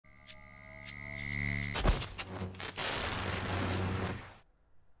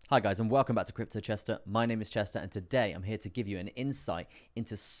Hi guys and welcome back to Crypto Chester. My name is Chester and today I'm here to give you an insight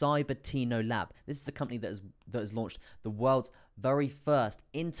into Cybertino Lab. This is the company that has launched the world's very first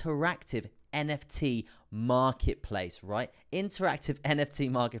interactive NFT marketplace, right? Interactive NFT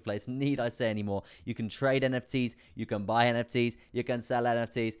marketplace, need I say anymore? You can trade NFTs, you can buy NFTs, you can sell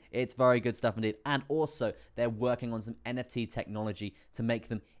NFTs. It's very good stuff indeed. And also they're working on some NFT technology to make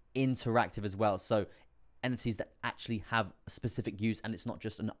them interactive as well. So NFTs that actually have a specific use and it's not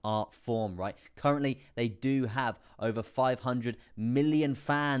just an art form, right? Currently, they do have over 500 million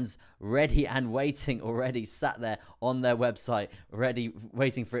fans ready and waiting already, sat there on their website, ready,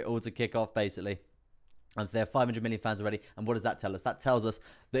 waiting for it all to kick off, basically. So they have 500 million fans already, and what does that tell us? That tells us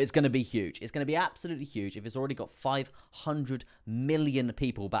that it's going to be huge. It's going to be absolutely huge if it's already got 500 million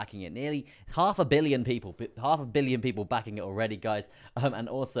people backing it. Nearly half a billion people backing it already, guys. And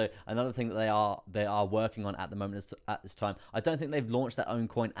also, another thing that they are working on at the moment at this time, I don't think they've launched their own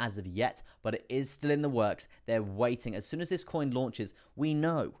coin as of yet, but it is still in the works. They're waiting. As soon as this coin launches, we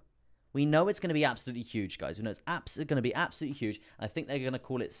know it's going to be absolutely huge, guys. We know it's going to be absolutely huge. I think they're going to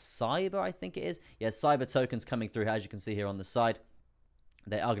call it Cyber, I think it is. Yeah, Cyber tokens coming through, as you can see here on the side.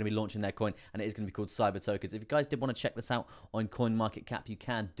 They are going to be launching their coin, and it is going to be called Cyber tokens. If you guys did want to check this out on CoinMarketCap, you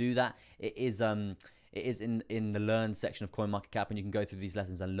can do that. It is in the learn section of CoinMarketCap, and you can go through these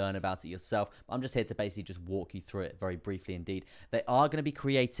lessons and learn about it yourself. But I'm just here to basically just walk you through it very briefly indeed. They are going to be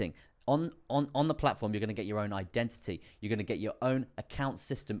creating on the platform, you're going to get your own identity. You're going to get your own account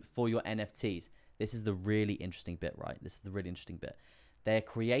system for your NFTs. This is the really interesting bit, right? This is the really interesting bit. They're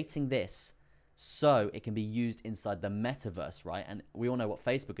creating this so it can be used inside the metaverse, right? And we all know what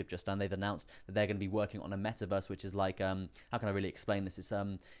Facebook have just done. They've announced that they're going to be working on a metaverse, which is like, how can I really explain this? It's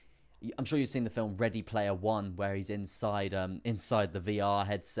I'm sure you've seen the film Ready Player One, where he's inside inside the VR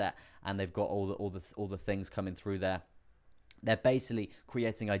headset, and they've got all the things coming through there. They're basically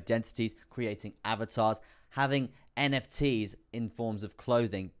creating identities, creating avatars, having NFTs in forms of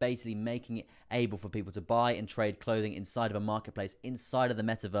clothing, basically making it able for people to buy and trade clothing inside of a marketplace, inside of the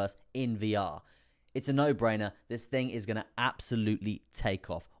metaverse in VR. It's a no-brainer. This thing is going to absolutely take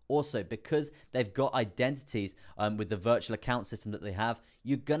off. Also, because they've got identities with the virtual account system that they have,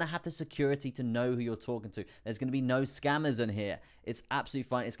 you're going to have the security to know who you're talking to. There's going to be no scammers in here. It's absolutely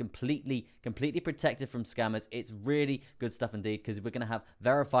fine. It's completely protected from scammers. It's really good stuff indeed, because we're going to have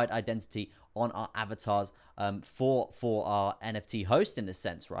verified identity on our avatars for our NFT host in a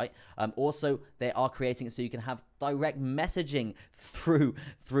sense, right? Also, they are creating it so you can have direct messaging through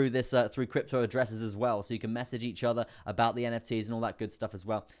crypto addresses as well, so you can message each other about the NFTs and all that good stuff as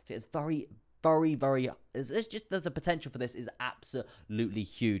well. So it's very, it's just the potential for this is absolutely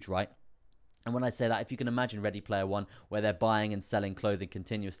huge, right? And when I say that, if you can imagine Ready Player One, where they're buying and selling clothing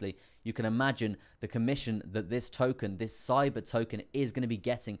continuously, you can imagine the commission that this token, this Cyber token, is going to be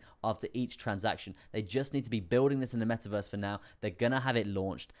getting after each transaction. They just need to be building this in the metaverse for now. They're going to have it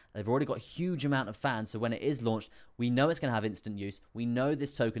launched. They've already got a huge amount of fans, so when it is launched, we know it's going to have instant use. We know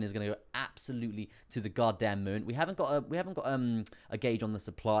this token is going to go absolutely to the goddamn moon. We haven't got a gauge on the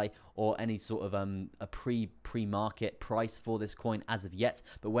supply or any sort of a pre-market price for this coin as of yet,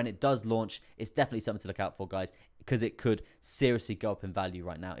 but when it does launch, it's definitely something to look out for, guys, because it could seriously go up in value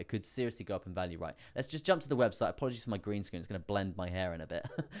right now. It could seriously go up in value, right? Let's just jump to the website. Apologies for my green screen. It's going to blend my hair in a bit.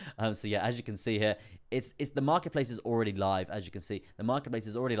 So yeah, as you can see here, it's the marketplace is already live. As you can see, the marketplace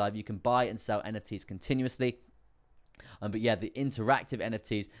is already live. You can buy and sell NFTs continuously. But yeah, the interactive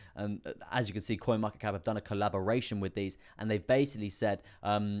NFTs, as you can see, CoinMarketCap have done a collaboration with these, and they've basically said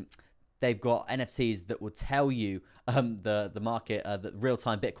they've got NFTs that will tell you the market, the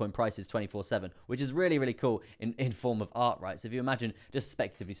real-time Bitcoin prices 24/7, which is really, really cool in form of art, right? So if you imagine, just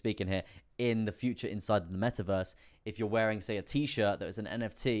speculatively speaking here, in the future inside the metaverse, if you're wearing, say, a t-shirt that is an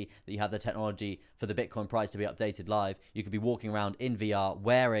NFT, that you have the technology for the Bitcoin price to be updated live, you could be walking around in VR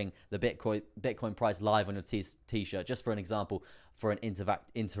wearing the Bitcoin price live on your t-shirt, just for an example, for an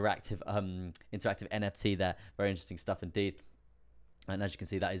interactive NFT there. Very interesting stuff indeed. And as you can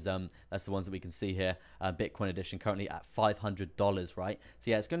see, that is that's the ones that we can see here, Bitcoin edition, currently at $500, right?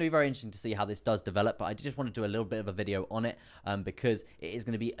 So yeah, it's going to be very interesting to see how this does develop, but I just want to do a little bit of a video on it because it is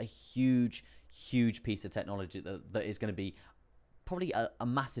going to be a huge piece of technology that is going to be probably a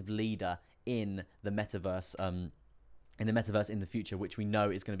massive leader in the metaverse, in the future, which we know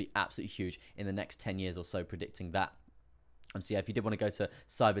is going to be absolutely huge in the next 10 years or so, predicting that. So yeah, if you did want to go to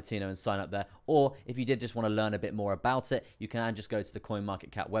Cybertino and sign up there, or if you did just want to learn a bit more about it, you can just go to the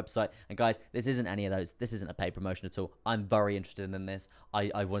CoinMarketCap website. And guys, this isn't any of those. This isn't a paid promotion at all. I'm very interested in this.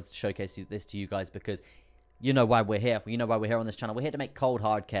 I wanted to showcase this to you guys because you know why we're here. You know why we're here on this channel. We're here to make cold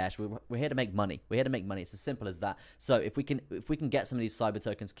hard cash. We're here to make money. We're here to make money. It's as simple as that. So if we can get some of these cyber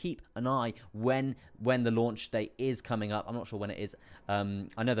tokens, keep an eye when the launch date is coming up. I'm not sure when it is.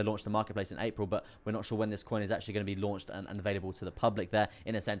 I know they launched the marketplace in April, but we're not sure when this coin is actually going to be launched and available to the public there,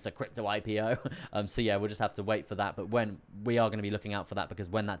 in a sense, a crypto IPO. So yeah, we'll just have to wait for that. But when we are going to be looking out for that, because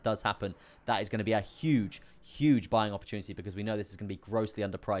when that does happen, that is going to be a huge buying opportunity, because we know this is going to be grossly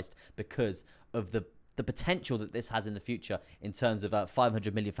underpriced because of the potential that this has in the future in terms of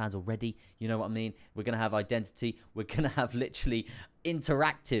 500 million fans already. You know what I mean? We're going to have identity. We're going to have literally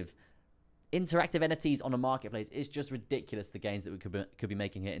interactive NFTs on a marketplace. It's just ridiculous, the gains that we could be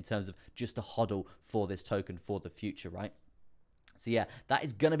making here in terms of just a hodl for this token for the future, right? So yeah, that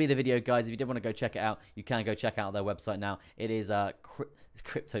is going to be the video, guys. If you did want to go check it out, you can go check out their website now. It is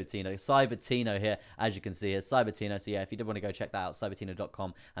Cybertino here, as you can see here, Cybertino. So yeah, if you did want to go check that out,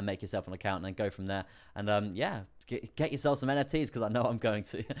 cybertino.com, and make yourself an account and then go from there. And yeah, get yourself some NFTs, because I know I'm going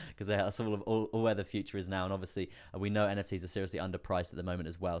to, because that's all where the future is now. And obviously, we know NFTs are seriously underpriced at the moment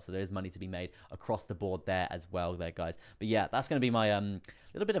as well. So there is money to be made across the board there as well, there, guys. But yeah, that's going to be my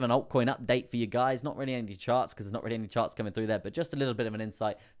little bit of an altcoin update for you guys. Not really any charts, because there's not really any charts coming through there, but just a little bit of an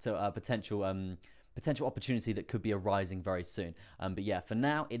insight to potential opportunity that could be arising very soon. But yeah, for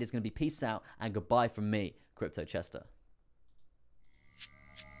now, it is going to be peace out and goodbye from me, Crypto Chester.